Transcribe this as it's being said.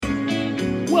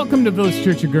Welcome to Village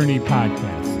Church of Gurnee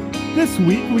podcast. This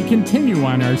week we continue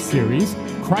on our series,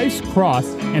 Christ's Cross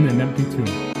and an Empty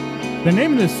Tomb. The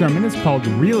name of this sermon is called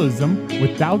Realism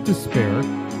Without Despair,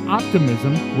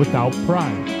 Optimism Without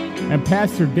Pride. And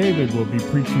Pastor David will be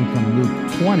preaching from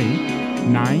Luke 20,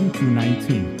 9 to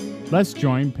 19. Let's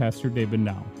join Pastor David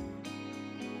now.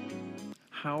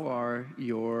 How are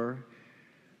your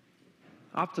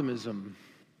optimism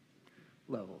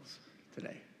levels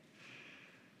today?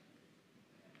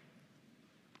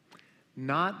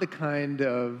 Not the kind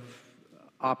of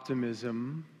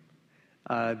optimism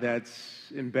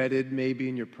that's embedded maybe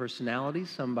in your personality,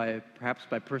 perhaps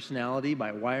by personality,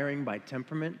 by wiring, by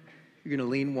temperament. You're going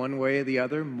to lean one way or the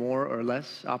other, more or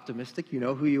less optimistic. You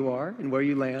know who you are and where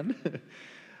you land.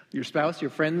 Your spouse,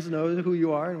 your friends know who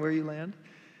you are and where you land.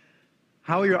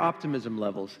 How are your optimism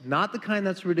levels? Not the kind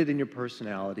that's rooted in your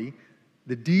personality,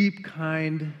 the deep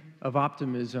kind of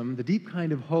optimism, the deep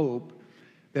kind of hope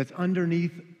that's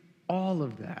underneath all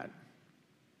of that.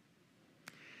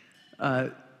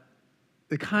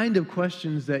 The kind of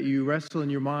questions that you wrestle in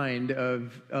your mind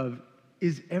of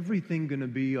is everything going to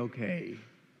be okay?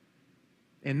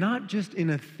 And not just in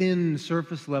a thin,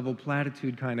 surface-level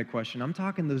platitude kind of question. I'm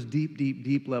talking those deep, deep,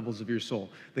 deep levels of your soul.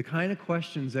 The kind of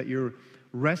questions that you're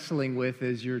wrestling with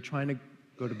as you're trying to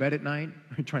go to bed at night,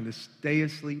 or trying to stay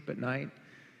asleep at night.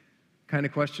 Kind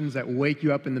of questions that wake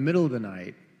you up in the middle of the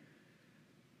night.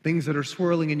 Things that are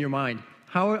swirling in your mind.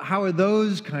 How are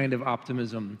those kind of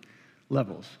optimism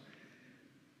levels?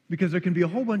 Because there can be a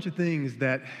whole bunch of things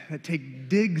that take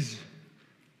digs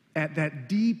at that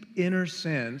deep inner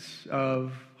sense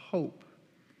of hope.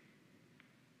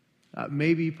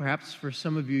 Maybe, perhaps for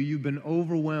some of you, you've been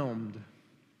overwhelmed.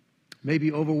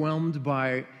 Maybe overwhelmed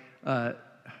by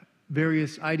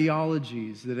various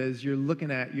ideologies that as you're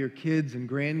looking at your kids and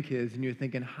grandkids and you're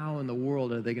thinking, how in the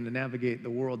world are they going to navigate the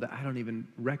world that I don't even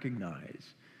recognize?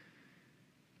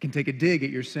 You can take a dig at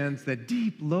your sense, that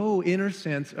deep, low inner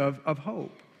sense of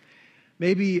hope.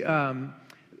 Maybe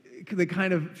the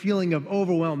kind of feeling of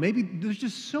overwhelm. Maybe there's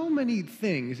just so many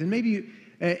things, and maybe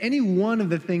any one of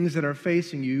the things that are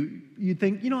facing you, you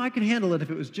think, I can handle it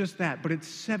if it was just that, but it's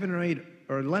 7 or 8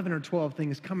 or 11 or 12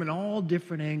 things come in all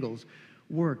different angles.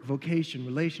 Work, vocation,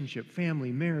 relationship,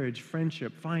 family, marriage,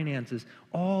 friendship, finances,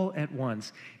 all at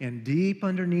once. And deep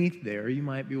underneath there, you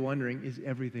might be wondering, is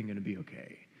everything going to be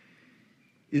okay?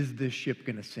 Is this ship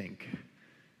going to sink?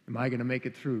 Am I going to make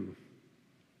it through?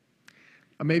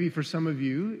 Maybe for some of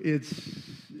you, it's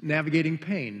navigating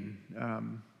pain,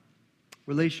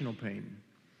 relational pain,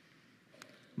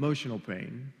 emotional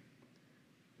pain,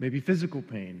 maybe physical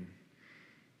pain.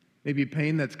 Maybe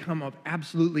pain that's come up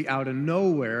absolutely out of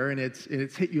nowhere and it's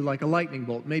hit you like a lightning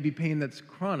bolt. Maybe pain that's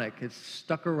chronic. It's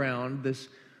stuck around, this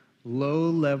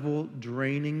low-level,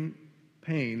 draining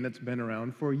pain that's been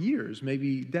around for years,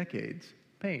 maybe decades.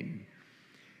 Pain.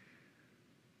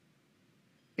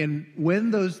 And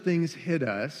when those things hit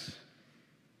us,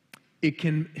 it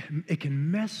can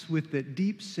mess with the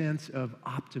deep sense of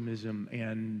optimism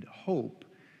and hope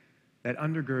that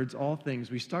undergirds all things.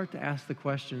 We start to ask the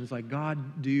questions like,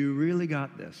 God, do you really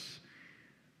got this?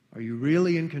 Are you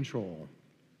really in control?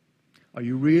 Are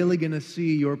you really going to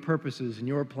see your purposes and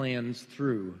your plans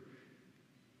through?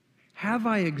 Have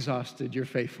I exhausted your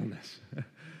faithfulness?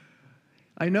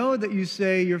 I know that you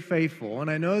say you're faithful,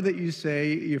 and I know that you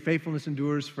say your faithfulness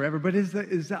endures forever, but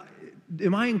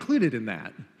am I included in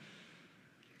that?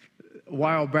 A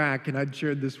while back, and I'd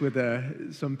shared this with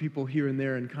some people here and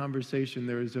there in conversation,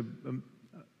 there was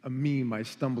a meme I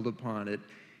stumbled upon.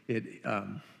 It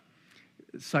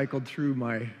cycled through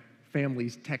my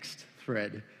family's text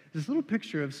thread. This little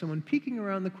picture of someone peeking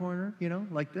around the corner,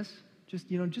 like this, just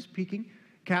peeking.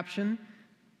 Caption,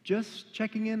 just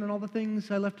checking in on all the things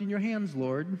I left in your hands,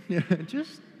 Lord.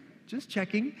 just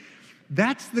checking.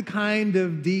 That's the kind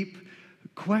of deep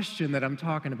question that I'm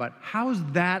talking about. How's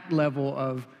that level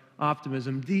of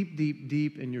optimism deep, deep,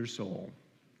 deep in your soul?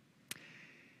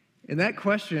 And that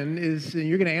question is, and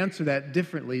you're going to answer that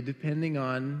differently depending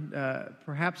on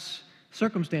perhaps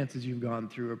circumstances you've gone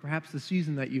through or perhaps the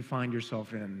season that you find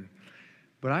yourself in.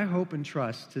 But I hope and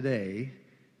trust today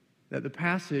that the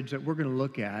passage that we're going to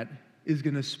look at is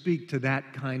going to speak to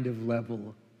that kind of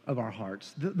level of our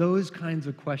hearts, those kinds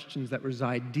of questions that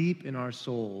reside deep in our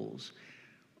souls.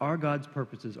 Are God's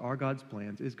purposes, are God's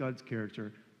plans, is God's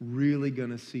character really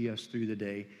going to see us through the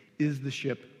day? Is the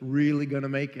ship really going to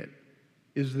make it?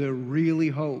 Is there really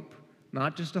hope?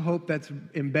 Not just a hope that's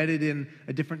embedded in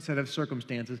a different set of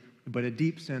circumstances, but a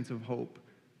deep sense of hope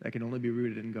that can only be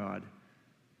rooted in God.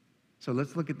 So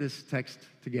let's look at this text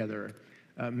together.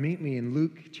 Meet me in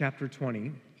Luke chapter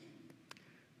 20.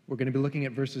 We're going to be looking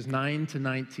at verses 9 to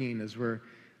 19 as we're,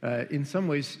 in some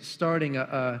ways, starting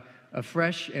a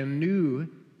fresh and new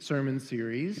sermon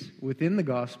series within the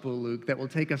Gospel of Luke that will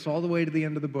take us all the way to the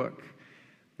end of the book.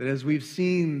 That as we've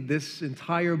seen this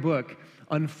entire book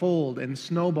unfold and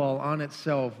snowball on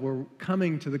itself, we're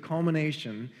coming to the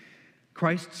culmination,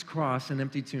 Christ's cross and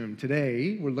empty tomb.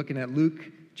 Today, we're looking at Luke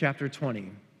chapter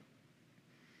 20.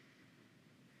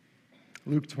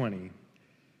 Luke 20,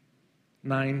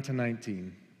 9 to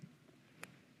 19.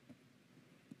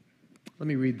 Let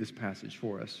me read this passage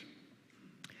for us.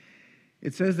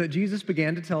 It says that Jesus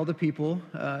began to tell the people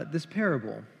this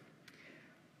parable.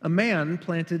 A man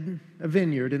planted a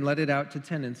vineyard and let it out to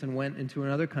tenants and went into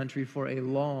another country for a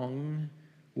long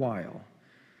while.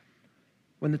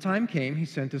 When the time came, he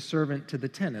sent a servant to the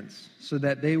tenants so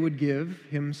that they would give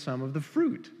him some of the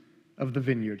fruit of the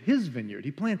vineyard, his vineyard.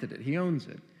 He planted it. He owns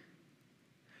it.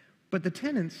 But the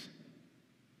tenants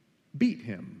beat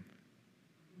him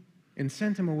and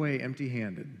sent him away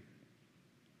empty-handed.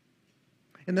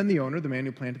 And then the owner, the man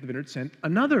who planted the vineyard, sent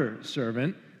another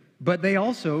servant, but they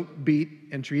also beat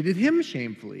and treated him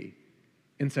shamefully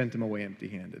and sent him away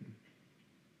empty-handed.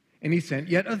 And he sent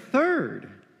yet a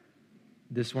third.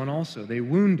 This one also they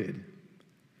wounded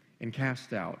and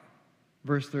cast out.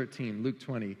 Verse 13, Luke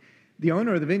 20. The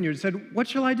owner of the vineyard said, "What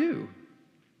shall I do?"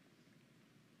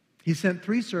 He sent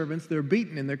 3 servants, they're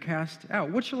beaten and they're cast out.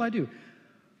 "What shall I do?"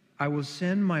 "I will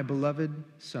send my beloved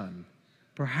son.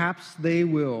 Perhaps they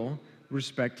will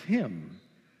respect him."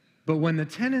 But when the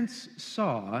tenants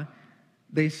saw,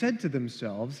 they said to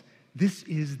themselves, "This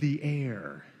is the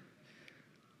heir.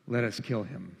 Let us kill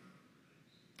him,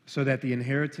 so that the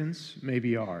inheritance may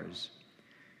be ours."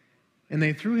 And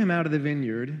they threw him out of the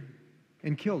vineyard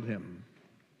and killed him.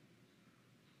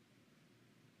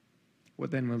 What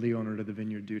then will the owner of the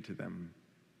vineyard do to them?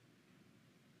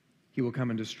 He will come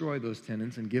and destroy those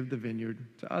tenants and give the vineyard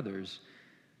to others.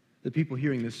 The people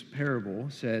hearing this parable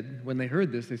said, when they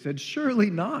heard this, they said, "Surely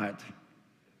not."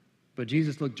 But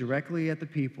Jesus looked directly at the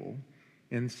people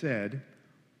and said,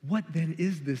 "What then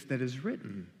is this that is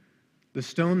written? The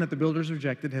stone that the builders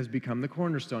rejected has become the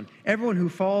cornerstone. Everyone who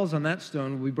falls on that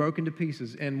stone will be broken to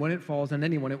pieces, and when it falls on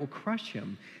anyone, it will crush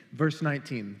him." Verse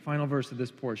 19, final verse of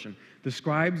this portion. "The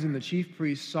scribes and the chief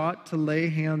priests sought to lay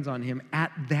hands on him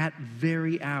at that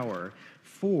very hour,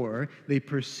 for they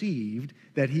perceived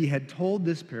that he had told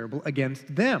this parable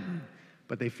against them,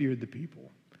 but they feared the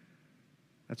people."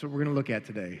 That's what we're going to look at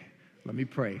today. Let me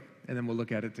pray, and then we'll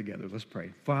look at it together. Let's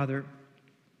pray. Father,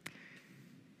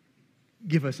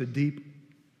 give us a deep,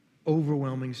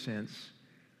 overwhelming sense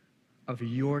of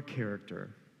your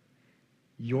character,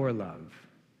 your love,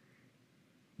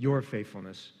 your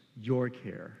faithfulness, your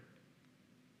care,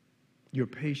 your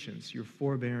patience, your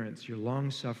forbearance, your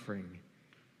long-suffering,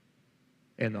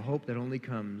 and the hope that only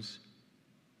comes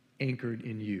anchored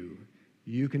in you.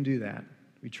 You can do that.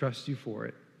 We trust you for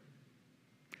it.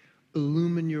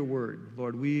 Illumine your word.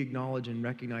 Lord, we acknowledge and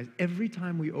recognize every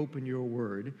time we open your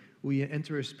word, we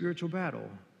enter a spiritual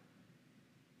battle.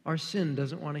 Our sin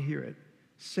doesn't want to hear it.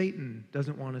 Satan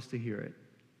doesn't want us to hear it.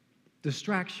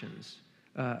 Distractions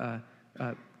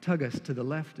tug us to the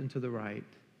left and to the right.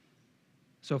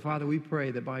 So, Father, we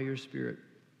pray that by your Spirit,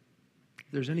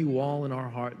 if there's any wall in our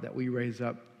heart that we raise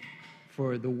up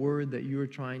for the word that you are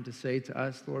trying to say to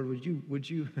us, Lord, would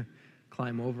you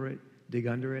climb over it, dig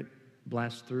under it,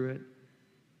 blast through it,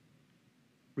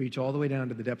 reach all the way down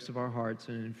to the depths of our hearts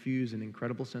and infuse an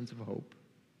incredible sense of hope.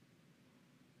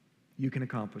 You can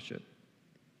accomplish it.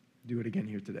 Do it again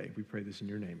here today. We pray this in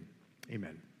your name.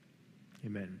 Amen.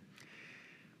 Amen.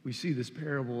 We see this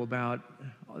parable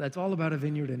that's all about a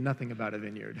vineyard and nothing about a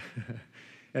vineyard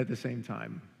at the same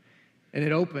time. And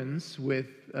it opens with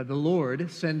the Lord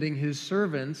sending his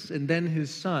servants and then his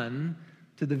son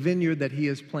to the vineyard that he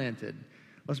has planted.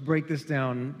 Let's break this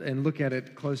down and look at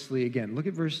it closely again. Look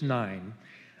at verse 9.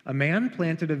 "A man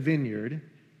planted a vineyard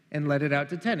and let it out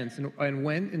to tenants and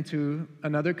went into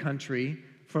another country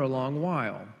for a long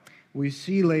while." We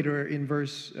see later in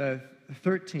verse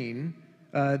 13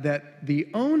 that the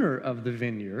owner of the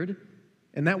vineyard,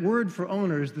 and that word for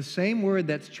owner is the same word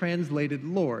that's translated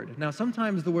Lord. Now,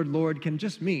 sometimes the word Lord can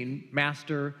just mean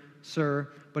master,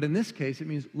 sir, but in this case it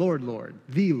means Lord,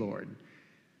 the Lord.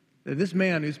 This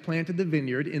man who's planted the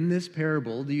vineyard in this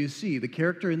parable, do you see, the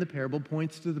character in the parable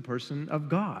points to the person of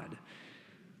God.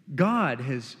 God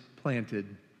has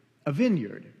planted a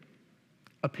vineyard,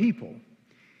 a people,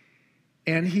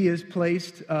 and he has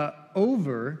placed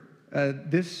over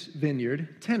this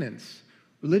vineyard tenants,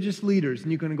 religious leaders,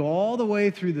 and you can go all the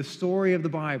way through the story of the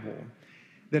Bible,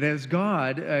 that as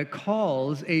God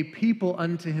calls a people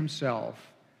unto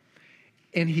himself,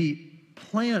 and he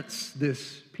plants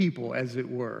this people, as it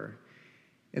were.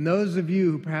 And those of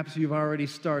you who perhaps you've already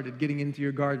started getting into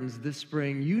your gardens this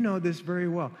spring, you know this very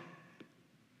well.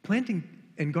 Planting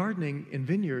and gardening in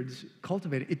vineyards,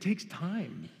 cultivating, it takes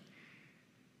time.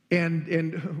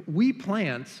 And we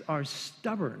plants are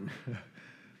stubborn.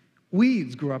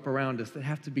 Weeds grow up around us that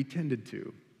have to be tended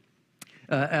to.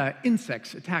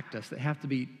 Insects attacked us that have to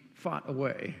be fought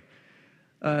away.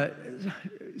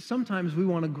 Sometimes we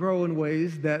want to grow in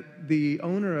ways that the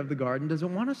owner of the garden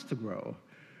doesn't want us to grow.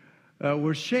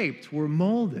 We're shaped, we're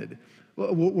molded,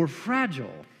 we're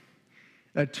fragile.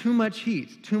 Too much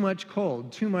heat, too much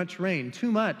cold, too much rain,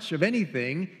 too much of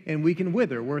anything, and we can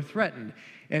wither, we're threatened.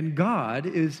 And God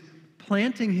is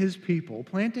planting his people,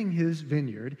 planting his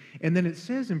vineyard, and then it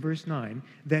says in verse 9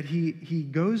 that he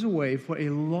goes away for a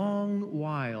long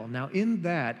while. Now in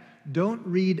that, don't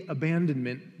read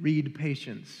abandonment, read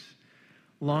patience,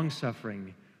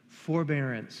 long-suffering,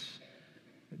 forbearance.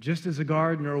 Just as a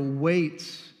gardener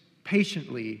waits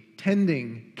patiently,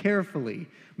 tending carefully,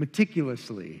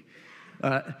 meticulously,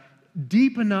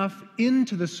 deep enough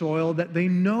into the soil that they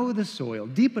know the soil,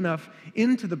 deep enough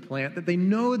into the plant that they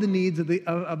know the needs of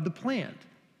the plant.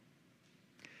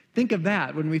 Think of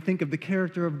that when we think of the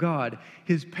character of God,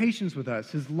 his patience with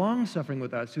us, his long-suffering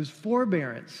with us, his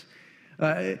forbearance.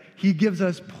 He gives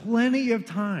us plenty of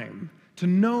time to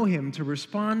know him, to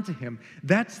respond to him.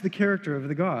 That's the character of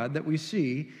the God that we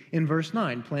see in verse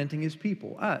 9, planting his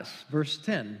people, us. Verse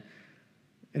 10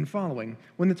 and following.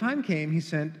 When the time came, he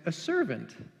sent a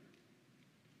servant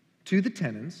to the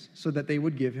tenants so that they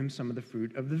would give him some of the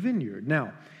fruit of the vineyard.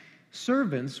 Now,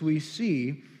 servants, we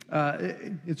see,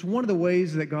 it's one of the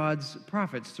ways that God's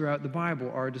prophets throughout the Bible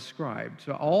are described.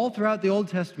 So all throughout the Old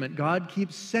Testament, God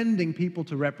keeps sending people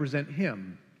to represent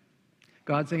him.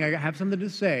 God's saying, I have something to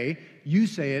say, you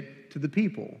say it to the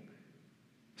people.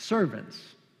 Servants,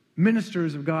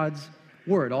 ministers of God's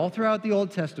word. All throughout the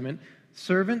Old Testament,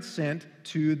 servants sent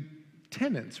to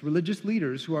tenants, religious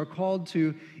leaders who are called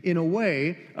to, in a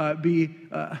way,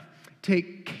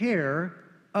 take care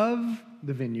of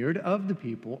the vineyard, of the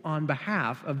people, on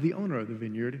behalf of the owner of the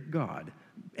vineyard, God.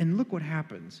 And look what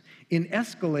happens. In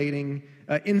escalating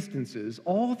instances,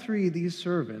 all three of these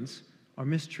servants are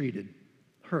mistreated,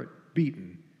 hurt,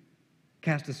 beaten,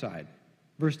 cast aside.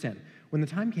 Verse 10, when the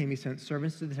time came, he sent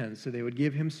servants to the tenants so they would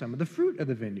give him some of the fruit of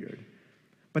the vineyard.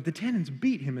 But the tenants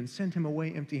beat him and sent him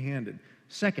away empty-handed.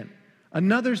 Second,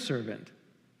 another servant,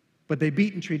 but they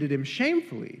beat and treated him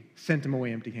shamefully, sent him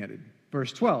away empty-handed.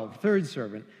 Verse 12, third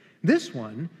servant, this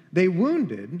one they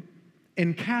wounded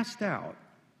and cast out.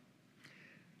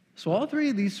 So all three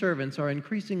of these servants are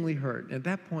increasingly hurt. At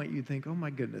that point, you think, oh my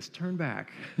goodness, turn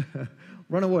back,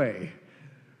 run away,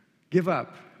 give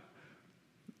up,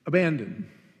 abandon.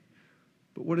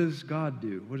 But what does God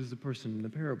do? What does the person in the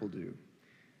parable do?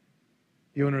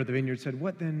 The owner of the vineyard said,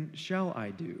 what then shall I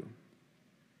do?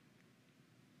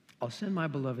 I'll send my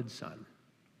beloved son.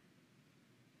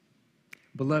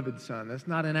 Beloved son, that's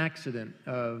not an accident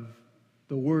of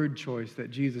the word choice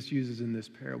that Jesus uses in this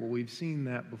parable. We've seen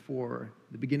that before.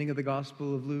 The beginning of the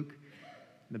Gospel of Luke,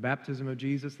 the baptism of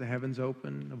Jesus, the heavens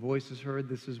open, a voice is heard,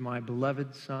 this is my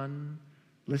beloved son.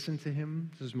 Listen to him.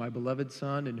 This is my beloved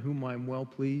son in whom I am well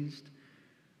pleased.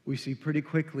 We see pretty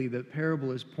quickly that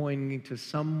parable is pointing to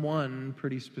someone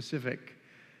pretty specific,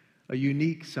 a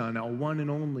unique son, a one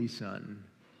and only son,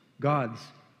 God's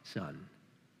son.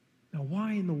 Now,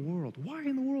 why in the world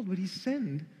would he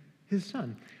send his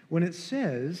son? When it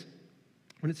says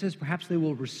perhaps they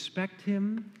will respect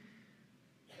him,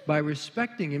 by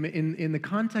respecting him, in the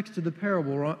context of the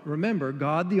parable, remember,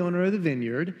 God, the owner of the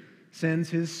vineyard, sends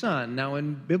his son. Now,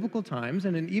 in biblical times,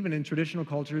 and even in traditional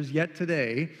cultures yet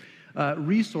today,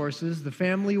 resources, the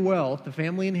family wealth, the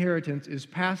family inheritance is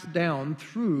passed down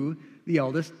through the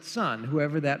eldest son,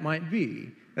 whoever that might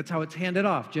be. That's how it's handed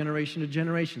off, generation to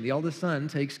generation. The eldest son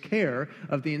takes care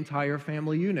of the entire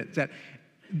family unit. That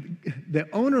the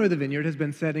owner of the vineyard has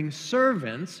been setting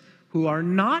servants who are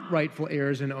not rightful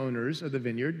heirs and owners of the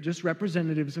vineyard, just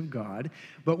representatives of God.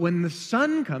 But when the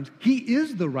son comes, he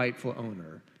is the rightful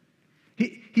owner.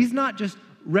 He's not just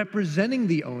representing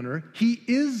the owner, he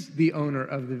is the owner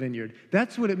of the vineyard.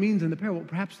 That's what it means in the parable.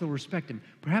 Perhaps they'll respect him.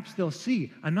 Perhaps they'll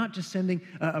see, I'm not just sending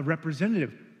a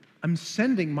representative. I'm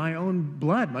sending my own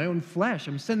blood, my own flesh.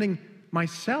 I'm sending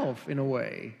myself in a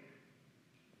way.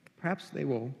 Perhaps they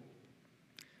will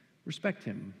respect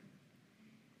him.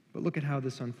 But look at how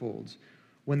this unfolds.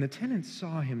 When the tenants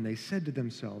saw him, they said to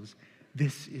themselves,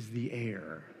 this is the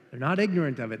heir. They're not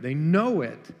ignorant of it. They know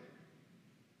it.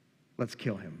 Let's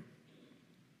kill him.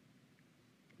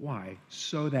 Why?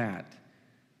 So that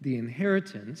the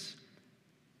inheritance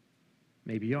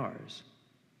may be ours.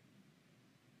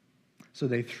 So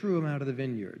they threw him out of the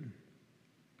vineyard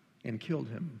and killed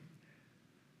him.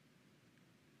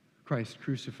 Christ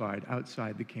crucified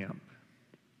outside the camp.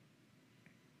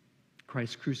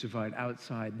 Christ crucified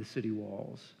outside the city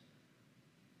walls.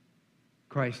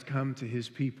 Christ come to his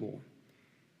people,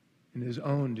 and his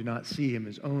own do not see him,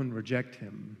 his own reject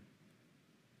him.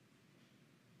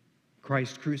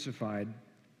 Christ crucified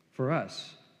for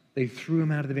us. They threw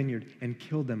him out of the vineyard and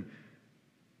killed him.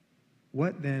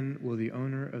 What then will the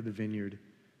owner of the vineyard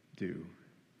do?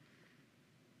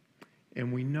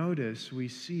 And we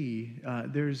see,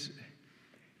 there's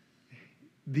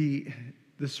the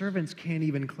servants can't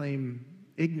even claim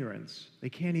ignorance. They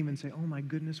can't even say, oh my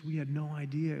goodness, we had no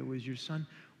idea it was your son.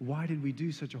 Why did we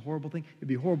do such a horrible thing? It'd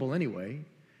be horrible anyway.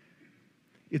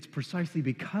 It's precisely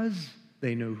because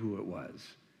they know who it was.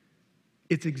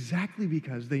 It's exactly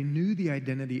because they knew the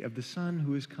identity of the son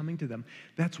who is coming to them.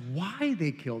 That's why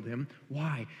they killed him.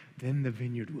 Why? Then the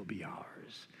vineyard will be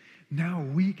ours. Now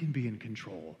we can be in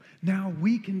control. Now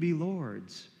we can be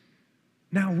lords.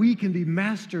 Now we can be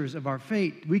masters of our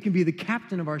fate. We can be the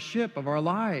captain of our ship, of our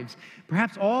lives.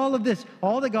 Perhaps all of this,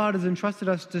 all that God has entrusted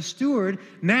us to steward,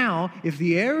 now, if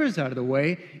the heir is out of the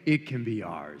way, it can be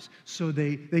ours. So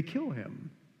they kill him.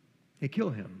 They kill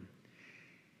him.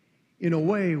 In a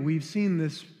way, we've seen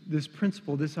this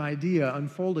principle, this idea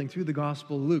unfolding through the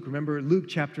Gospel of Luke. Remember Luke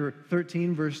chapter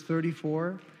 13, verse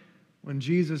 34, when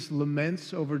Jesus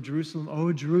laments over Jerusalem,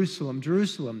 "Oh, Jerusalem,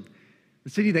 Jerusalem,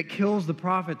 the city that kills the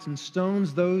prophets and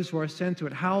stones those who are sent to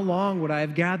it. How long would I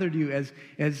have gathered you as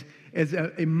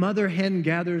a mother hen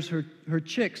gathers her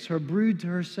chicks, her brood to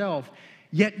herself?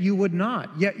 Yet you would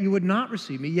not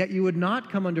receive me, yet you would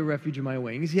not come under refuge of my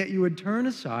wings, yet you would turn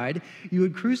aside, you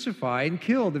would crucify and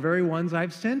kill the very ones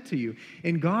I've sent to you."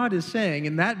 And God is saying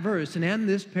in that verse and in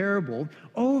this parable,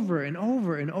 over and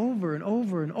over and over and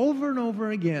over and over and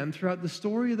over again throughout the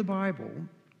story of the Bible,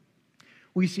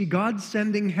 we see God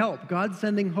sending help, God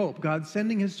sending hope, God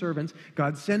sending his servants,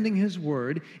 God sending his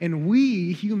word, and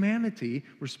we, humanity,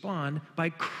 respond by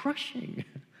crushing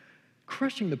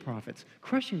the prophets,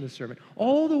 crushing the servant,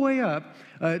 all the way up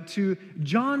to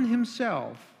John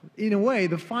himself, in a way,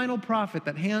 the final prophet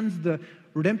that hands the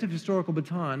redemptive historical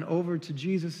baton over to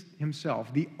Jesus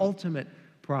himself, the ultimate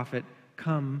prophet,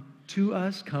 come to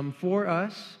us, come for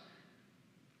us.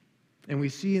 And we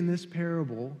see in this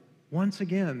parable, once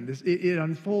again, it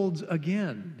unfolds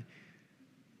again.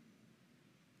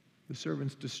 The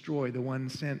servants destroy the one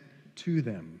sent to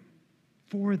them,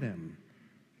 for them.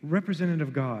 Representative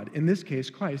of God, in this case,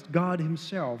 Christ, God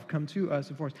himself, come to us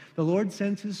and for us. The Lord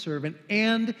sends his servant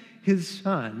and his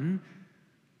son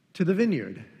to the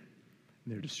vineyard, and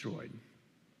they're destroyed.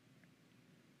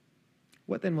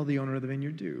 What then will the owner of the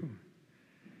vineyard do?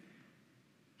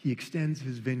 He extends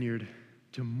his vineyard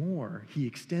to more. He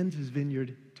extends his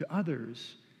vineyard to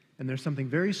others. And there's something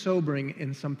very sobering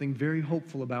and something very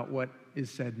hopeful about what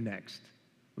is said next.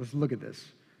 Let's look at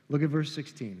this. Look at verse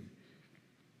 16.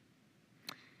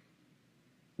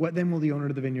 What then will the owner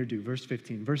of the vineyard do? Verse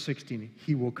 15. Verse 16.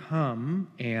 He will come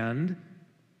and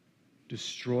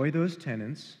destroy those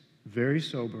tenants, very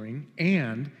sobering,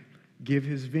 and give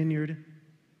his vineyard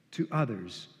to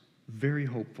others, very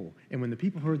hopeful. And when the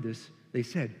people heard this, they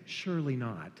said, "Surely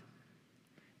not."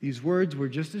 These words were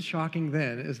just as shocking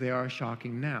then as they are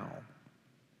shocking now.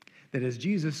 That as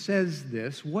Jesus says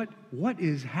this, what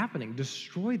is happening?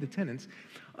 Destroy the tenants.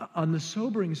 On the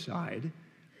sobering side,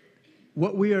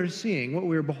 what we are seeing, what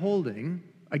we are beholding,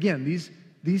 again,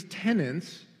 these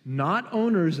tenants, not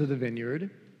owners of the vineyard,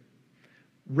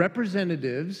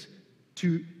 representatives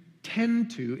to tend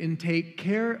to and take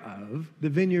care of the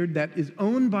vineyard that is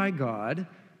owned by God,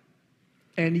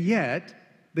 and yet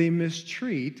they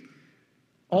mistreat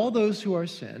all those who are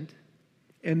sent,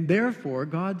 and therefore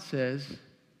God says,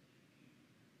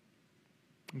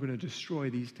 I'm going to destroy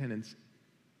these tenants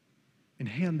and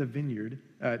hand the vineyard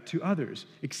to others,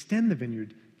 extend the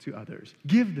vineyard to others,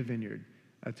 give the vineyard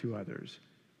to others.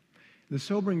 The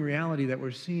sobering reality that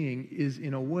we're seeing is,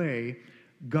 in a way,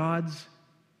 God's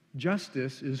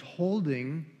justice is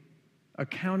holding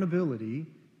accountability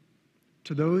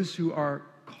to those who are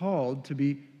called to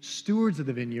be stewards of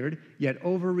the vineyard, yet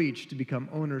overreach to become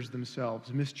owners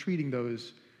themselves, mistreating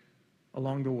those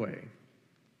along the way.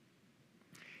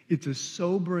 It's a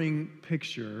sobering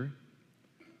picture,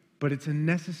 but it's a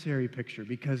necessary picture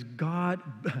because God,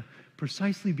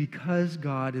 precisely because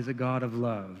God is a God of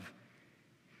love,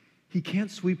 he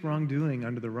can't sweep wrongdoing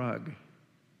under the rug.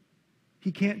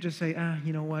 He can't just say,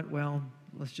 you know what, well,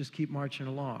 let's just keep marching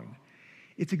along.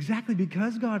 It's exactly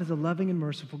because God is a loving and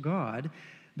merciful God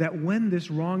that when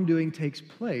this wrongdoing takes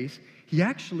place, he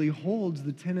actually holds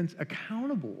the tenants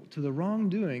accountable to the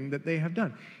wrongdoing that they have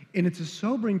done. And it's a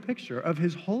sobering picture of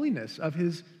his holiness, of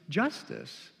his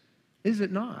justice, is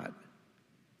it not?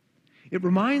 It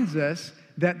reminds us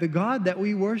that the God that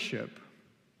we worship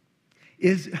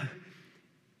is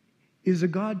a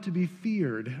God to be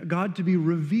feared, a God to be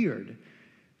revered,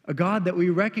 a God that we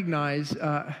recognize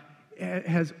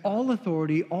has all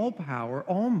authority, all power,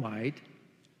 all might,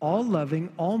 all loving,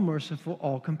 all merciful,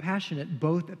 all compassionate,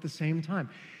 both at the same time.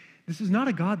 This is not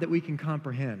a God that we can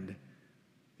comprehend.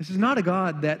 This is not a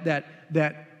God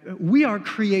that we are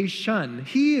creation.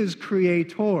 He is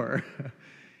creator.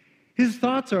 His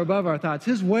thoughts are above our thoughts.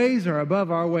 His ways are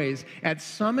above our ways. At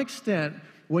some extent,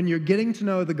 when you're getting to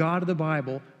know the God of the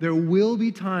Bible, there will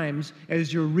be times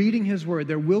as you're reading His Word,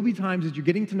 there will be times as you're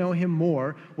getting to know Him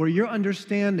more, where your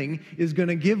understanding is going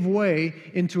to give way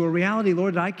into a reality,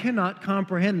 Lord, I cannot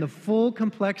comprehend the full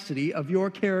complexity of your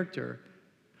character.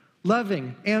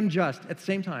 Loving and just at the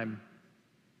same time.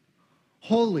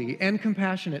 Holy and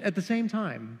compassionate at the same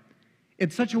time. In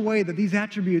such a way that these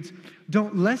attributes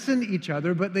don't lessen each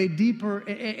other, but they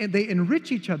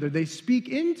enrich each other. They speak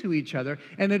into each other.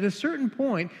 And at a certain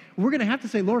point, we're going to have to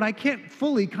say, Lord, I can't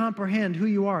fully comprehend who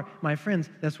you are. My friends,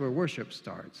 that's where worship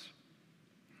starts.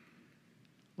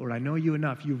 Lord, I know you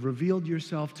enough. You've revealed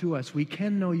yourself to us. We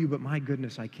can know you, but my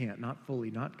goodness, I can't. Not fully,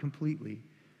 not completely.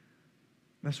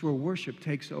 That's where worship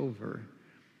takes over.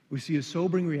 We see a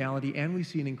sobering reality, and we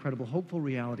see an incredible, hopeful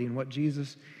reality in what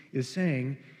Jesus is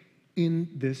saying in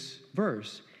this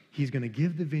verse. He's going to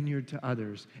give the vineyard to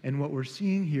others. And what we're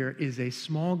seeing here is a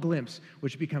small glimpse,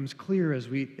 which becomes clear as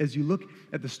you look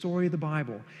at the story of the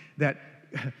Bible, that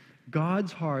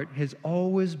God's heart has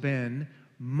always been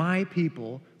my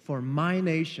people, for my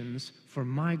nations, for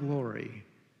my glory.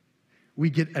 We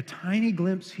get a tiny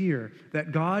glimpse here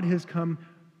that God has come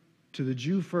to the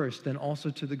Jew first, then also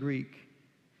to the Greek.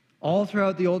 All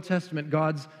throughout the Old Testament,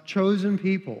 God's chosen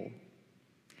people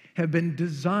have been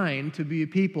designed to be a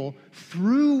people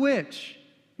through which,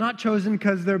 not chosen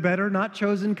because they're better, not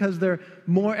chosen because they're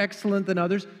more excellent than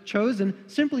others, chosen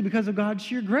simply because of God's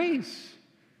sheer grace.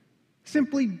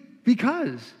 Simply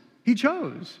because He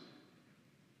chose.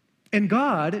 And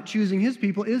God choosing His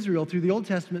people, Israel, through the Old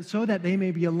Testament so that they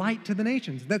may be a light to the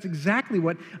nations. That's exactly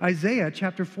what Isaiah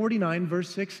chapter 49, verse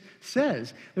 6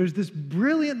 says. There's this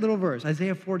brilliant little verse,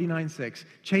 Isaiah 49, 6.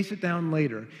 Chase it down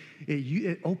later.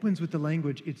 It opens with the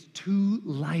language, it's too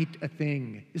light a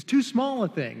thing. It's too small a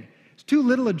thing. It's too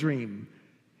little a dream.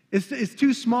 It's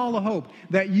too small a hope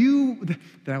that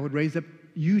I would raise up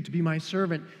you to be my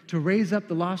servant, to raise up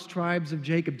the lost tribes of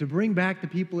Jacob, to bring back the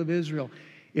people of Israel.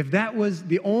 If that was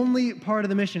the only part of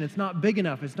the mission, it's not big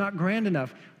enough, it's not grand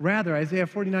enough. Rather, Isaiah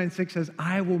 49, 6 says,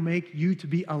 I will make you to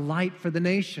be a light for the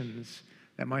nations,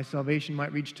 that my salvation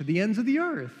might reach to the ends of the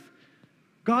earth.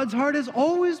 God's heart has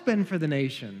always been for the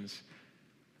nations.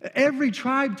 Every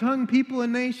tribe, tongue, people,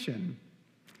 and nation.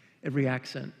 Every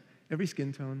accent, every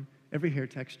skin tone, every hair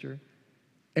texture,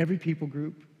 every people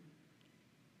group.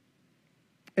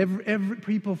 Every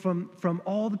people from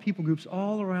all the people groups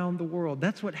all around the world.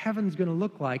 That's what heaven's going to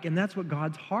look like, and that's what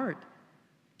God's heart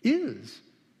is.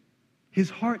 His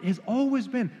heart has always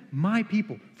been my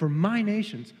people, for my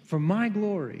nations, for my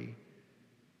glory.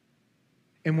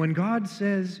 And when God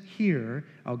says here,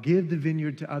 I'll give the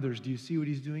vineyard to others, do you see what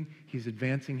He's doing? He's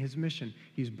advancing His mission.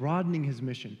 He's broadening His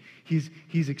mission. He's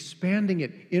expanding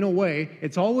it in a way.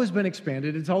 It's always been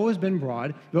expanded. It's always been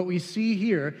broad. But we see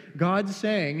here, God's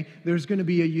saying there's going to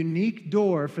be a unique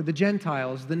door for the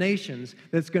Gentiles, the nations,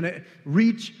 that's going to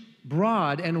reach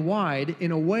broad and wide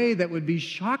in a way that would be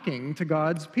shocking to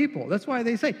God's people. That's why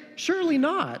they say, surely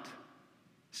not.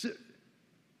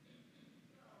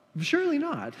 Surely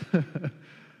not.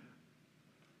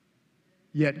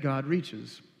 Yet God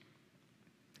reaches.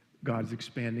 God's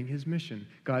expanding His mission.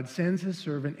 God sends His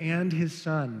servant and His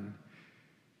Son.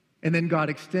 And then God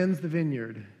extends the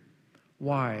vineyard.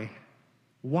 Why?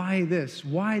 Why this?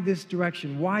 Why this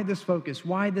direction? Why this focus?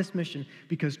 Why this mission?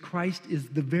 Because Christ is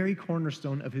the very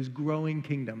cornerstone of His growing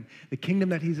kingdom. The kingdom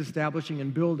that He's establishing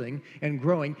and building and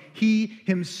growing. He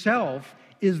Himself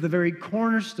is the very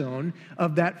cornerstone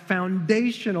of that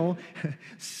foundational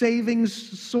saving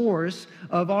source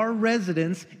of our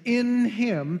residence in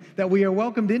Him, that we are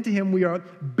welcomed into Him. We are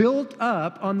built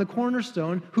up on the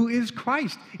cornerstone who is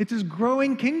Christ. It's His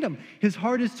growing kingdom. His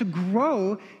heart is to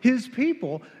grow His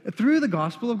people through the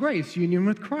gospel of grace, union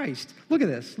with Christ. Look at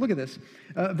this. Look at this.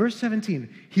 Verse 17.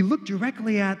 He looked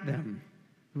directly at them.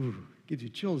 Ooh, gives you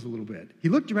chills a little bit. He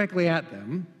looked directly at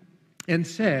them and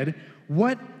said,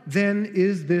 "What then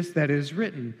is this that is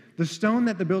written? The stone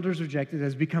that the builders rejected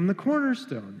has become the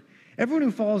cornerstone. Everyone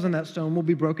who falls on that stone will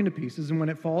be broken to pieces, and when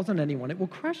it falls on anyone, it will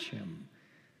crush him."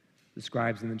 The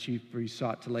scribes and the chief priests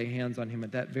sought to lay hands on him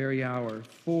at that very hour,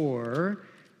 for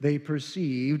they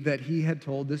perceived that he had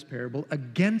told this parable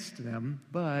against them,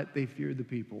 but they feared the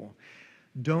people.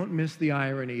 Don't miss the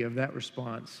irony of that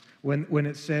response. When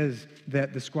it says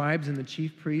that the scribes and the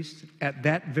chief priests, at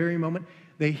that very moment,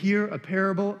 they hear a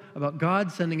parable about God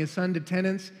sending his son to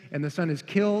tenants, and the son is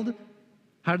killed.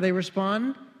 How do they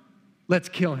respond? Let's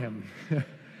kill him.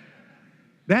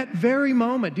 That very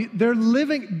moment,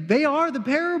 they are the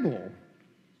parable.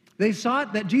 They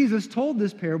sought that Jesus told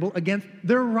this parable against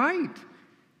their right.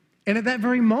 And at that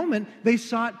very moment, they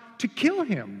sought to kill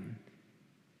him.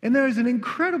 And there is an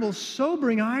incredible,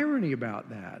 sobering irony about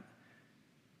that.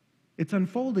 It's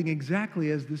unfolding exactly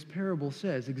as this parable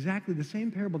says. Exactly the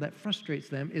same parable that frustrates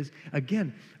them is,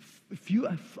 again,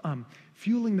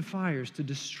 fueling the fires to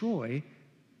destroy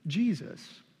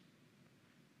Jesus.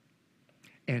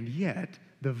 And yet,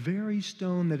 the very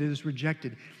stone that is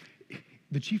rejected,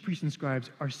 the chief priests and scribes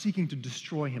are seeking to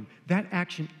destroy him. That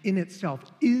action in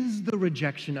itself is the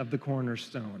rejection of the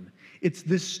cornerstone. It's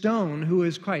this stone who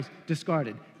is Christ,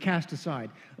 discarded, cast aside,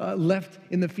 left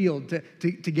in the field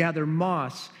to gather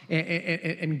moss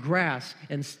and grass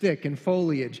and stick and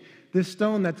foliage. This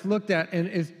stone that's looked at and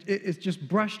is just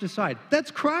brushed aside.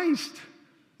 That's Christ.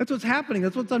 That's what's happening.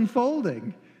 That's what's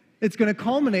unfolding. It's going to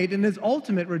culminate in his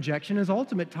ultimate rejection, his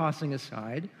ultimate tossing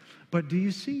aside. But do you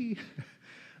see?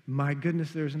 My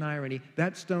goodness, there's an irony.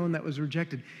 That stone that was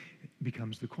rejected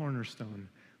becomes the cornerstone.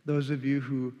 Those of you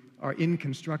who are in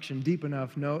construction deep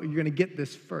enough know you're going to get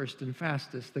this first and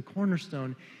fastest. The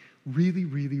cornerstone really,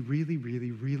 really, really,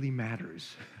 really, really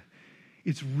matters.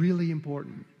 It's really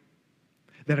important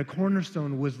that a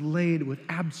cornerstone was laid with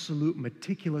absolute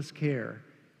meticulous care,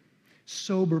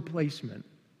 sober placement.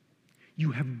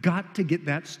 You have got to get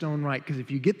that stone right, because if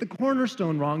you get the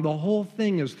cornerstone wrong, the whole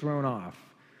thing is thrown off.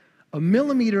 A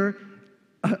millimeter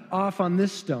off on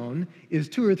this stone is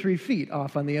 2 or 3 feet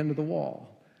off on the end of the wall.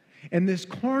 And this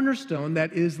cornerstone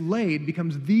that is laid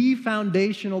becomes the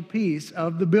foundational piece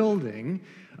of the building,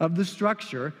 of the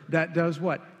structure that does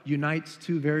what? Unites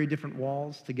 2 very different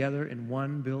walls together in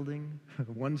one building,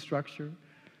 one structure.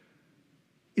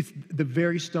 It's the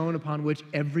very stone upon which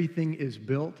everything is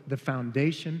built, the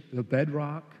foundation, the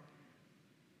bedrock.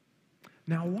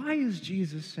 Now, why is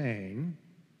Jesus saying,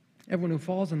 everyone who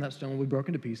falls on that stone will be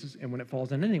broken to pieces, and when it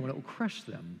falls on anyone, it will crush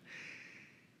them?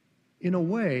 In a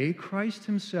way, Christ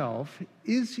himself,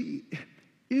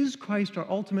 is Christ our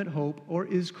ultimate hope, or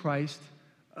is Christ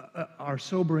our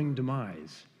sobering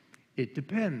demise? It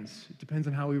depends. It depends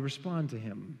on how we respond to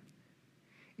him.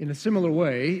 In a similar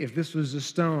way, if this was a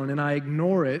stone and I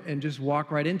ignore it and just walk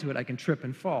right into it, I can trip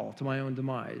and fall to my own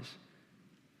demise.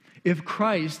 If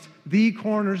Christ, the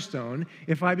cornerstone,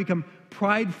 if I become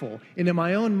prideful and in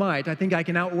my own might, I think I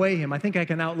can outweigh him, I think I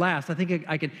can outlast, I think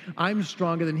I'm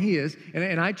stronger than he is,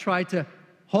 and I try to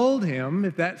hold him,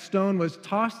 if that stone was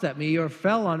tossed at me or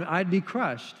fell on me, I'd be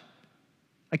crushed.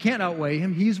 I can't outweigh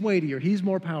him. He's weightier. He's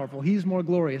more powerful. He's more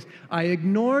glorious. I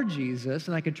ignore Jesus,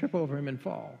 and I can trip over him and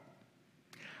fall.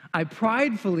 I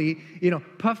pridefully,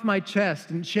 puff my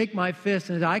chest and shake my fist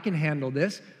and say, I can handle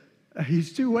this.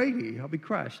 He's too weighty. I'll be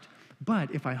crushed.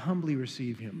 But if I humbly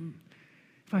receive him,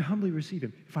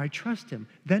 if I trust him,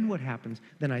 then what happens?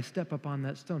 Then I step up on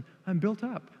that stone. I'm built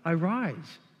up. I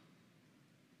rise.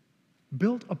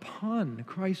 Built upon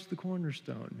Christ the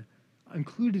cornerstone,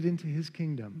 included into his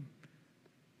kingdom.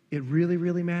 It really,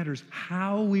 really matters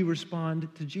how we respond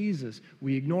to Jesus.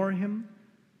 We ignore him.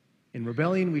 In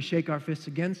rebellion, we shake our fists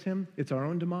against him. It's our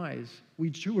own demise.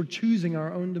 We're choosing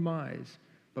our own demise.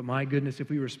 But my goodness, if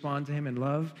we respond to him in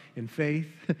love, in faith,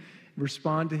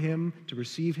 respond to him to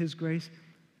receive his grace,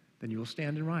 then you will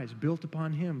stand and rise, built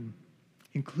upon him,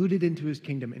 included into his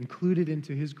kingdom, included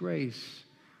into his grace.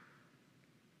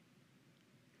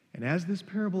 And as this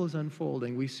parable is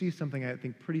unfolding, we see something I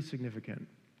think pretty significant.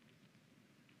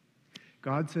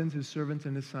 God sends his servants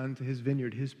and his son to his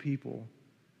vineyard, his people.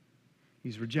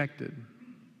 He's rejected.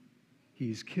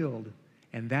 He's killed.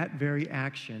 And that very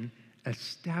action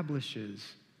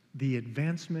establishes the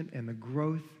advancement and the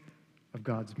growth of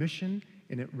God's mission,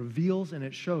 and it reveals and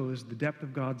it shows the depth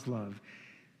of God's love.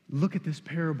 Look at this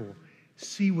parable.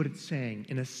 See what it's saying.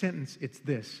 In a sentence, it's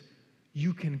this.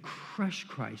 You can crush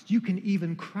Christ. You can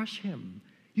even crush him.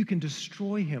 You can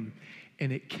destroy him.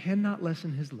 And it cannot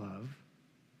lessen his love,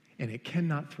 and it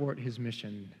cannot thwart his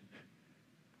mission.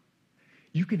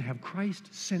 You can have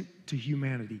Christ sent to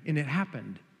humanity, and it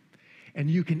happened. And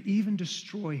you can even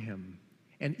destroy him,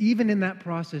 And even in that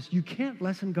process, you can't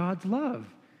lessen God's love.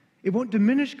 It won't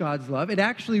diminish God's love. It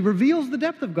actually reveals the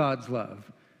depth of God's love.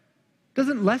 It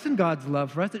doesn't lessen God's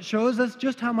love for us. It shows us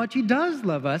just how much he does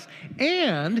love us.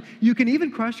 And you can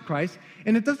even crush Christ,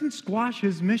 and it doesn't squash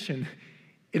his mission.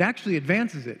 It actually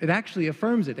advances it. It actually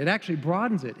affirms it. It actually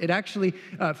broadens it. It actually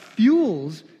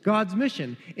fuels God's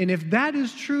mission. And if that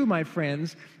is true, my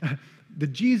friends, the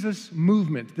Jesus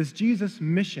movement, this Jesus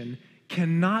mission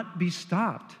cannot be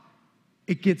stopped.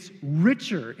 It gets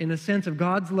richer in a sense of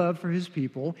God's love for his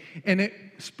people, and it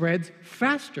spreads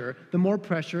faster the more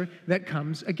pressure that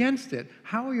comes against it.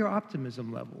 How are your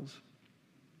optimism levels?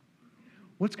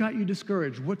 What's got you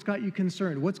discouraged? What's got you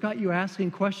concerned? What's got you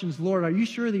asking questions? Lord, are you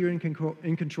sure that you're in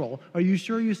control? Are you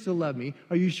sure you still love me?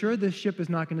 Are you sure this ship is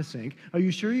not going to sink? Are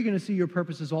you sure you're going to see your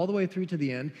purposes all the way through to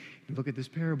the end? And look at this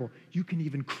parable. You can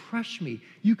even crush me.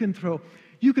 You can throw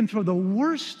the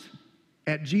worst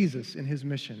at Jesus in his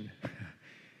mission,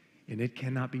 and it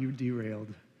cannot be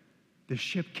derailed. The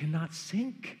ship cannot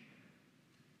sink.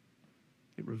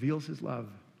 It reveals his love,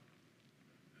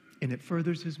 and it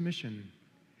furthers his mission.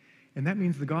 And that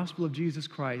means the gospel of Jesus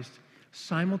Christ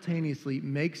simultaneously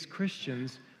makes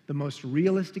Christians the most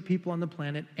realistic people on the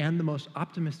planet and the most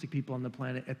optimistic people on the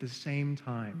planet at the same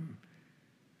time.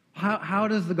 How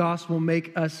does the gospel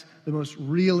make us the most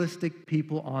realistic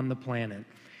people on the planet?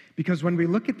 Because when we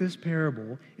look at this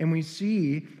parable and we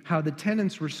see how the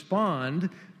tenants respond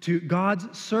to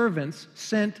God's servants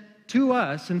sent to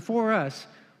us and for us,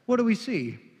 what do we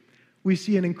see? We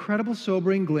see an incredible,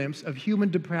 sobering glimpse of human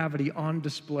depravity on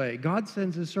display. God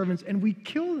sends his servants and we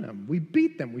kill them. We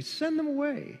beat them. We send them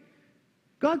away.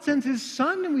 God sends his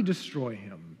son and we destroy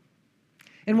him.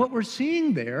 And what we're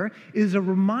seeing there is a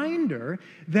reminder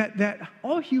that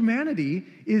all humanity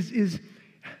is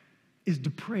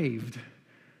depraved.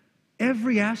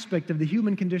 Every aspect of the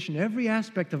human condition, every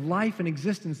aspect of life and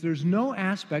existence, there's no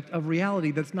aspect of reality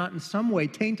that's not in some way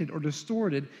tainted or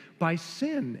distorted by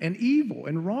sin and evil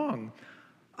and wrong.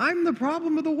 I'm the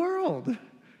problem of the world.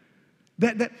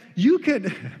 That you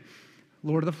could,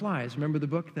 Lord of the Flies, remember the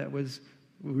book that we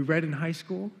read in high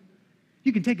school?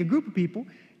 You can take a group of people,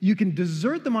 you can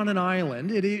desert them on an island.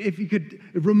 If you could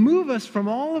remove us from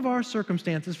all of our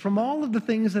circumstances, from all of the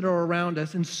things that are around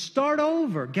us, and start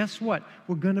over, guess what?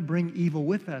 We're going to bring evil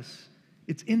with us.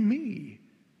 It's in me.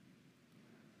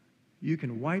 You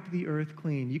can wipe the earth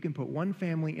clean. You can put one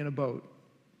family in a boat.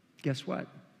 Guess what?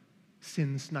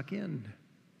 Sin snuck in.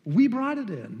 We brought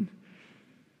it in.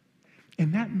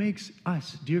 And that makes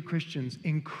us, dear Christians,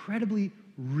 incredibly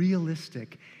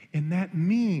realistic. And that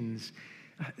means,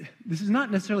 this is not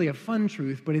necessarily a fun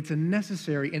truth, but it's a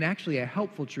necessary and actually a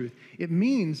helpful truth. It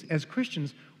means, as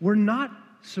Christians, we're not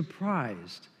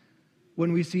surprised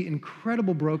when we see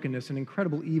incredible brokenness and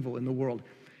incredible evil in the world.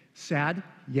 Sad?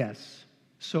 Yes.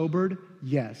 Sobered?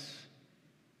 Yes.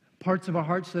 Parts of our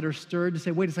hearts that are stirred to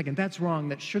say, wait a second, that's wrong,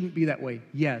 that shouldn't be that way.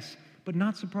 Yes. But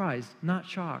not surprised, not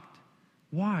shocked.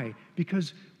 Why?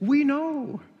 Because we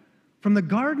know from the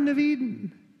Garden of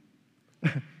Eden,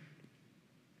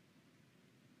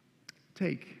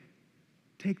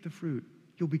 Take the fruit.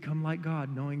 You'll become like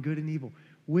God, knowing good and evil.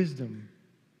 Wisdom,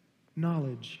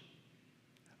 knowledge,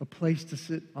 a place to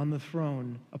sit on the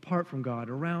throne apart from God,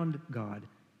 around God.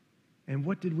 And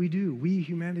what did we do? We,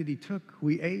 humanity,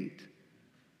 we ate.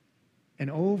 And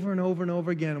over and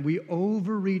over again, we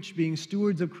overreach being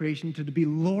stewards of creation to be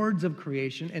lords of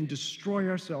creation and destroy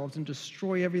ourselves and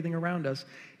destroy everything around us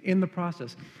in the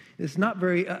process. It's not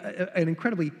very an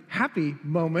incredibly happy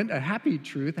moment, a happy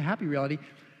truth, a happy reality,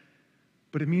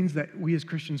 but it means that we as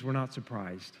Christians, we're not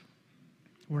surprised.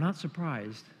 We're not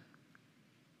surprised.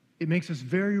 It makes us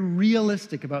very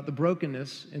realistic about the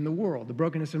brokenness in the world, the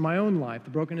brokenness in my own life,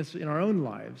 the brokenness in our own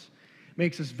lives. It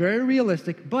makes us very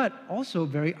realistic, but also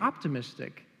very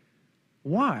optimistic.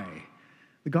 Why?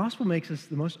 The gospel makes us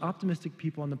the most optimistic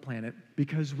people on the planet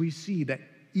because we see that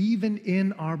even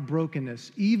in our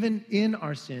brokenness, even in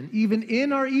our sin, even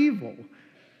in our evil,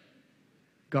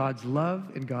 God's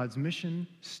love and God's mission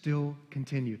still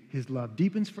continue. His love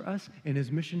deepens for us, and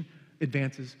his mission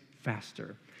advances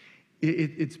faster.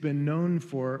 It's been known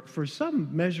for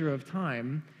some measure of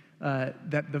time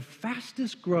that the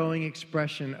fastest growing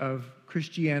expression of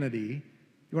Christianity,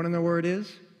 you want to know where it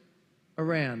is?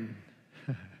 Iran.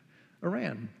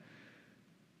 Iran.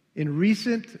 In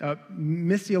recent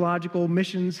missiological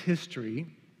missions history,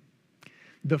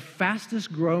 the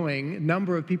fastest growing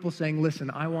number of people saying, listen,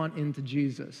 I want into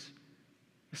Jesus.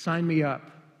 Sign me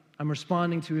up. I'm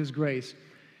responding to his grace.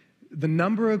 The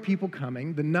number of people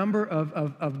coming, the number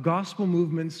of gospel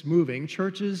movements moving,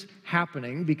 churches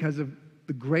happening because of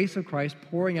the grace of Christ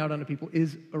pouring out onto people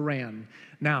is Iran.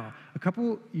 Now, a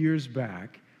couple years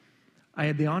back, I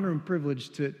had the honor and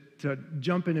privilege to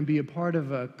jump in and be a part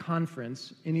of a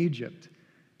conference in Egypt,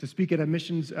 to speak at a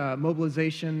missions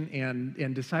mobilization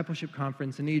and discipleship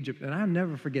conference in Egypt. And I'll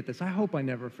never forget this. I hope I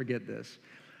never forget this.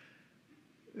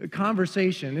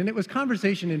 Conversation, and it was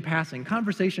conversation in passing,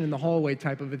 conversation in the hallway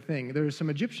type of a thing. There were some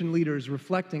Egyptian leaders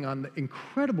reflecting on the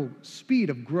incredible speed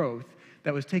of growth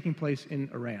that was taking place in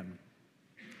Iran.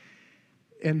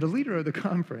 And the leader of the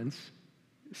conference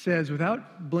says,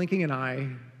 without blinking an eye,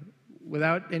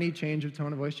 without any change of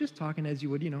tone of voice, just talking as you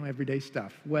would, everyday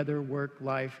stuff, weather, work,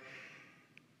 life,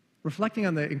 reflecting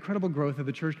on the incredible growth of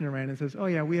the church in Iran, and says, oh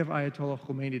yeah, we have Ayatollah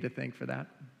Khomeini to thank for that.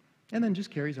 And then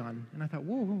just carries on. And I thought,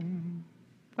 whoa,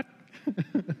 what?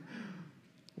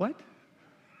 What?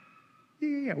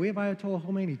 Yeah, we have Ayatollah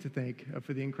Khomeini to thank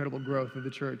for the incredible growth of the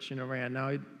church in Iran.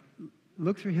 Now,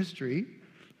 look through history,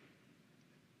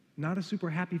 not a super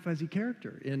happy, fuzzy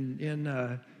character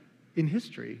in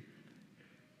history.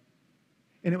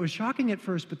 And it was shocking at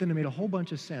first, but then it made a whole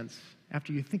bunch of sense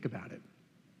after you think about it.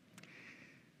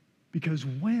 Because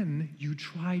when you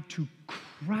try to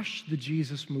crush the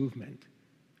Jesus movement,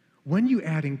 when you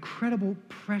add incredible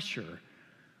pressure,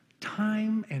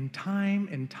 time and time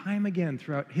and time again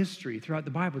throughout history, throughout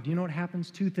the Bible, do you know what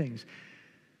happens? Two things.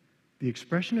 The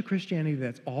expression of Christianity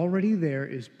that's already there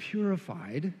is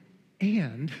purified,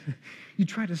 and you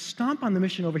try to stomp on the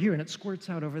mission over here, and it squirts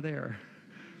out over there.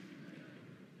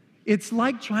 It's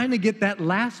like trying to get that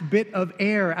last bit of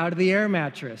air out of the air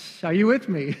mattress. Are you with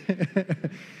me?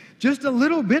 Just a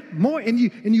little bit more, and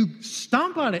you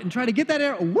stomp on it and try to get that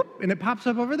air, whoop, and it pops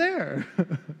up over there.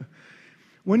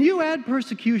 When you add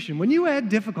persecution, when you add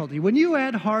difficulty, when you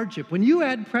add hardship, when you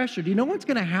add pressure, do you know what's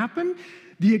going to happen?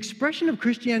 The expression of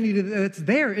Christianity that's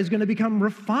there is going to become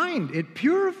refined. It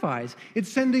purifies.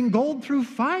 It's sending gold through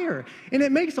fire. And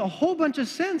it makes a whole bunch of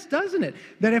sense, doesn't it?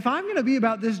 That if I'm going to be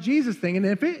about this Jesus thing, and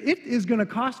if it is going to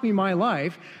cost me my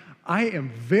life, I am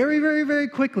very, very, very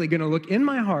quickly going to look in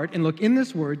my heart and look in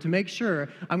this word to make sure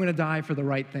I'm going to die for the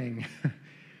right thing.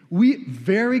 We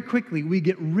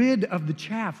get rid of the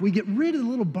chaff. We get rid of the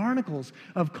little barnacles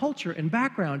of culture and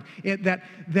background that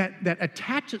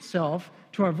attach itself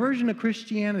to our version of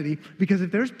Christianity, because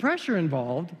if there's pressure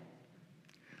involved,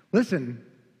 listen,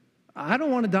 I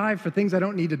don't want to die for things I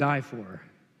don't need to die for.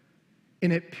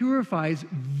 And it purifies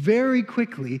very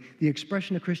quickly the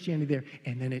expression of Christianity there,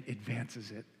 and then it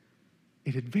advances it.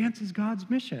 It advances God's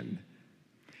mission.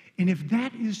 And if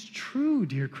that is true,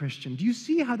 dear Christian, do you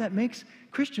see how that makes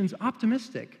Christians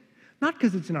optimistic? Not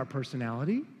because it's in our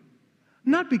personality,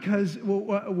 not because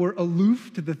we're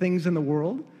aloof to the things in the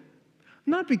world,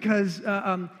 not because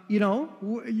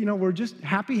we're just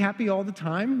happy all the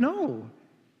time. No,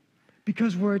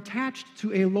 because we're attached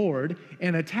to a Lord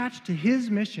and attached to His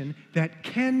mission that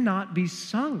cannot be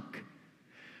sunk.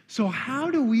 So how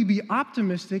do we be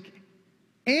optimistic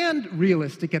and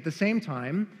realistic at the same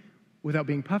time, without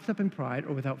being puffed up in pride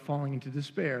or without falling into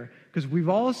despair? Because we've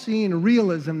all seen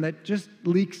realism that just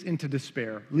leaks into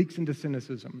despair, leaks into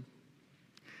cynicism,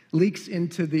 leaks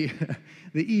into the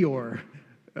Eeyore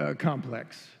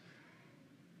complex.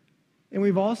 And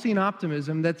we've all seen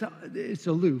optimism it's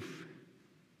aloof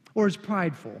or is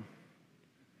prideful.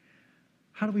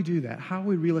 How do we do that? How are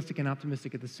we realistic and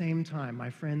optimistic at the same time, my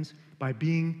friends? By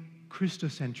being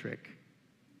Christocentric,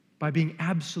 by being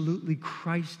absolutely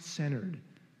Christ-centered.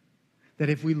 That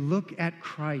if we look at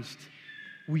Christ,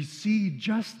 we see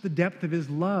just the depth of His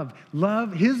love.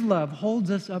 His love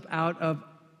holds us up out of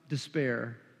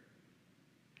despair.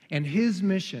 And His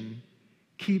mission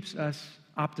keeps us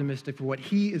optimistic for what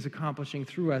He is accomplishing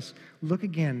through us. Look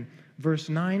again, verse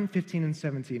 9, 15, and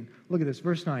 17. Look at this,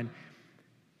 verse 9.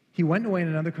 He went away in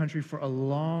another country for a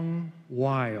long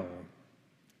while.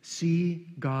 See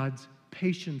God's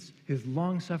patience, His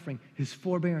long-suffering, His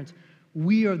forbearance.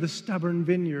 We are the stubborn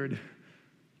vineyard.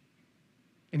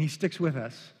 And He sticks with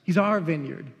us. He's our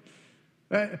vineyard.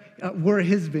 We're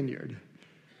His vineyard.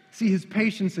 See His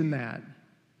patience in that.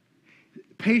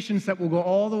 Patience that will go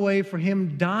all the way for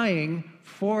Him dying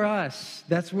for us.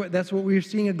 That's what we're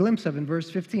seeing a glimpse of in verse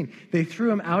 15. They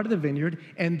threw Him out of the vineyard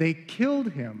and they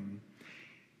killed Him.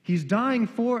 He's dying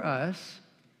for us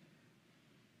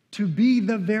to be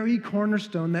the very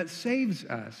cornerstone that saves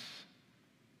us.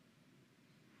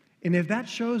 And if that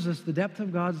shows us the depth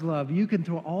of God's love, you can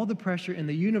throw all the pressure in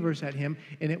the universe at Him,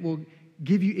 and it will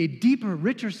give you a deeper,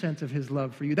 richer sense of His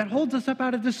love for you. That holds us up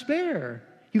out of despair.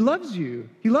 He loves you.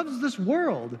 He loves this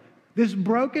world, this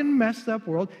broken, messed up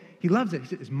world. He loves it. He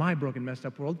says, it's my broken, messed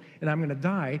up world, and I'm going to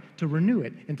die to renew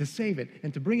it and to save it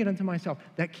and to bring it unto myself.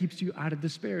 That keeps you out of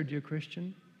despair, dear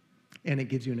Christian. and it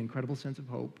gives you an incredible sense of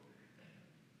hope.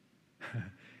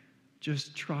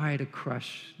 Just try to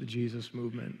crush the Jesus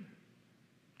movement.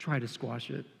 Try to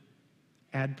squash it.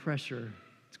 Add pressure.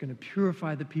 It's going to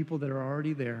purify the people that are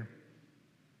already there.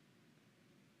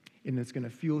 And it's going to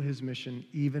fuel his mission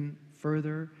even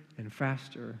further and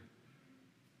faster,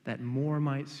 that more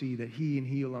might see that he and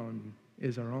he alone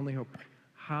is our only hope.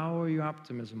 How are your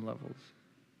optimism levels?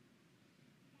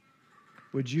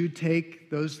 Would you take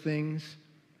those things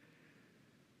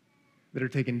that are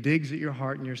taking digs at your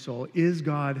heart and your soul? Is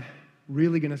God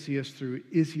really going to see us through?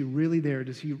 Is he really there?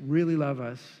 Does he really love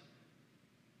us?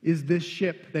 Is this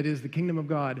ship that is the kingdom of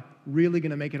God really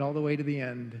going to make it all the way to the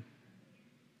end?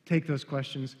 Take those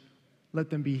questions. Let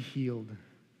them be healed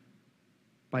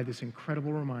by this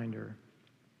incredible reminder.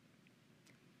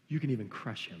 You can even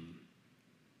crush him.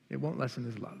 It won't lessen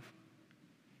his love,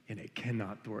 and it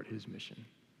cannot thwart his mission.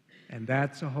 And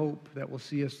that's a hope that will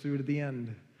see us through to the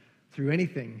end, through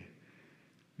anything,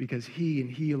 because he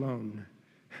and he alone,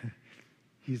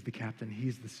 he's the captain,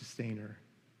 he's the sustainer.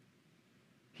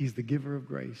 He's the giver of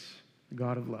grace, the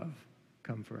God of love,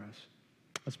 come for us.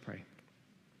 Let's pray.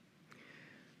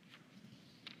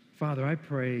 Father, I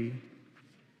pray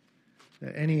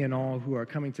that any and all who are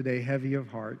coming today heavy of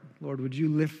heart, Lord, would you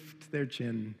lift their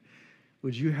chin?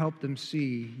 Would you help them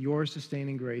see your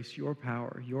sustaining grace, your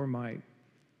power, your might?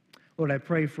 Lord, I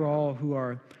pray for all who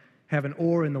have an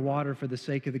oar in the water for the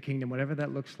sake of the kingdom, whatever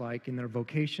that looks like, in their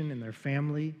vocation, in their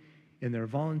family, in their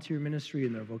volunteer ministry,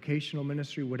 in their vocational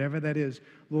ministry, whatever that is.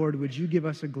 Lord, would you give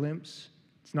us a glimpse?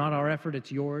 It's not our effort,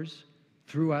 it's yours,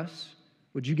 through us.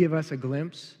 Would you give us a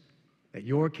glimpse that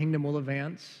your kingdom will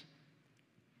advance?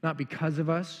 Not because of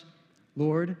us,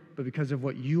 Lord, but because of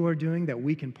what you are doing, that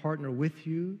we can partner with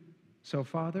you. So,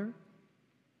 Father,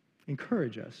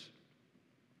 encourage us.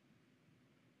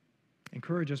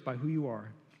 Encourage us by who you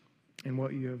are and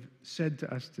what you have said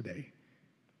to us today.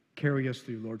 Carry us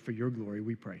through, Lord, for your glory,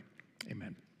 we pray.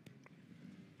 Amen.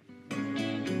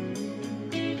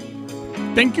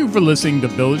 Thank you for listening to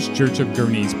Village Church of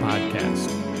Gurney's podcast.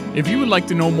 If you would like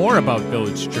to know more about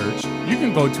Village Church, you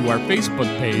can go to our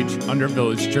Facebook page under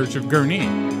Village Church of Gurney,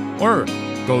 or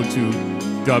go to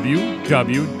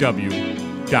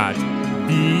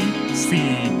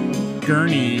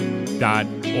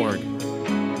www.vcgurney.org.